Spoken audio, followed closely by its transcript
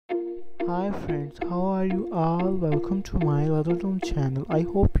Hi friends, how are you all? Welcome to my Leather channel. I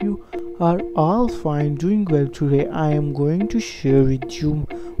hope you are all fine, doing well. Today I am going to share with you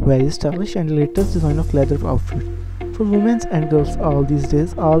very stylish and latest design of leather outfit for women and girls all these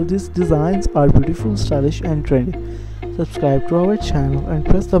days. All these designs are beautiful, stylish and trendy. Subscribe to our channel and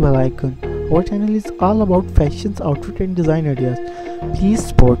press the bell icon. Our channel is all about fashions, outfit and design ideas. Please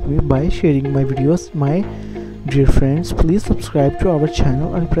support me by sharing my videos. My dear friends, please subscribe to our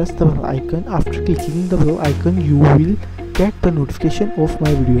channel and press the bell icon. After clicking the bell icon, you will get the notification of my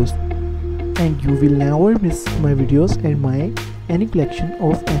videos and you will never miss my videos and any collection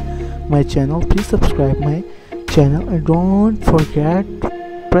of my channel. Please subscribe my channel and don't forget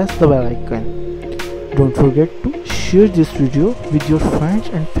to press the bell icon. Don't forget to share this video with your friends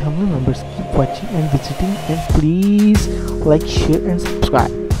and family members. Keep watching and visiting, and please like, share and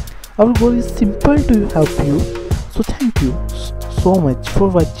subscribe. Our goal is simple, to help you. So thank you so much for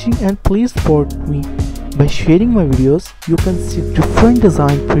watching, and please support me by sharing my videos. You can see different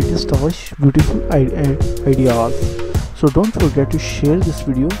design, pretty stylish, beautiful ideas. So don't forget to share this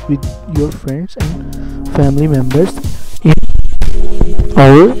video with your friends and family members. In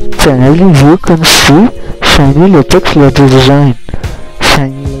our channel you can see shiny latex leather design,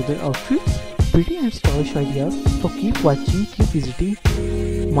 shiny leather outfits, pretty and stylish ideas. So keep watching, keep visiting.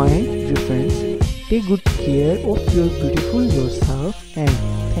 My dear friends, take good care of your beautiful yourself, and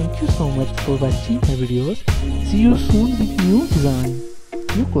thank you so much for watching my videos. See you soon with new design,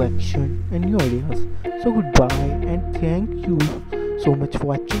 new collection and new ideas. So goodbye and thank you so much for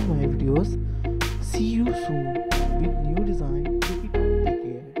watching my videos. See you soon.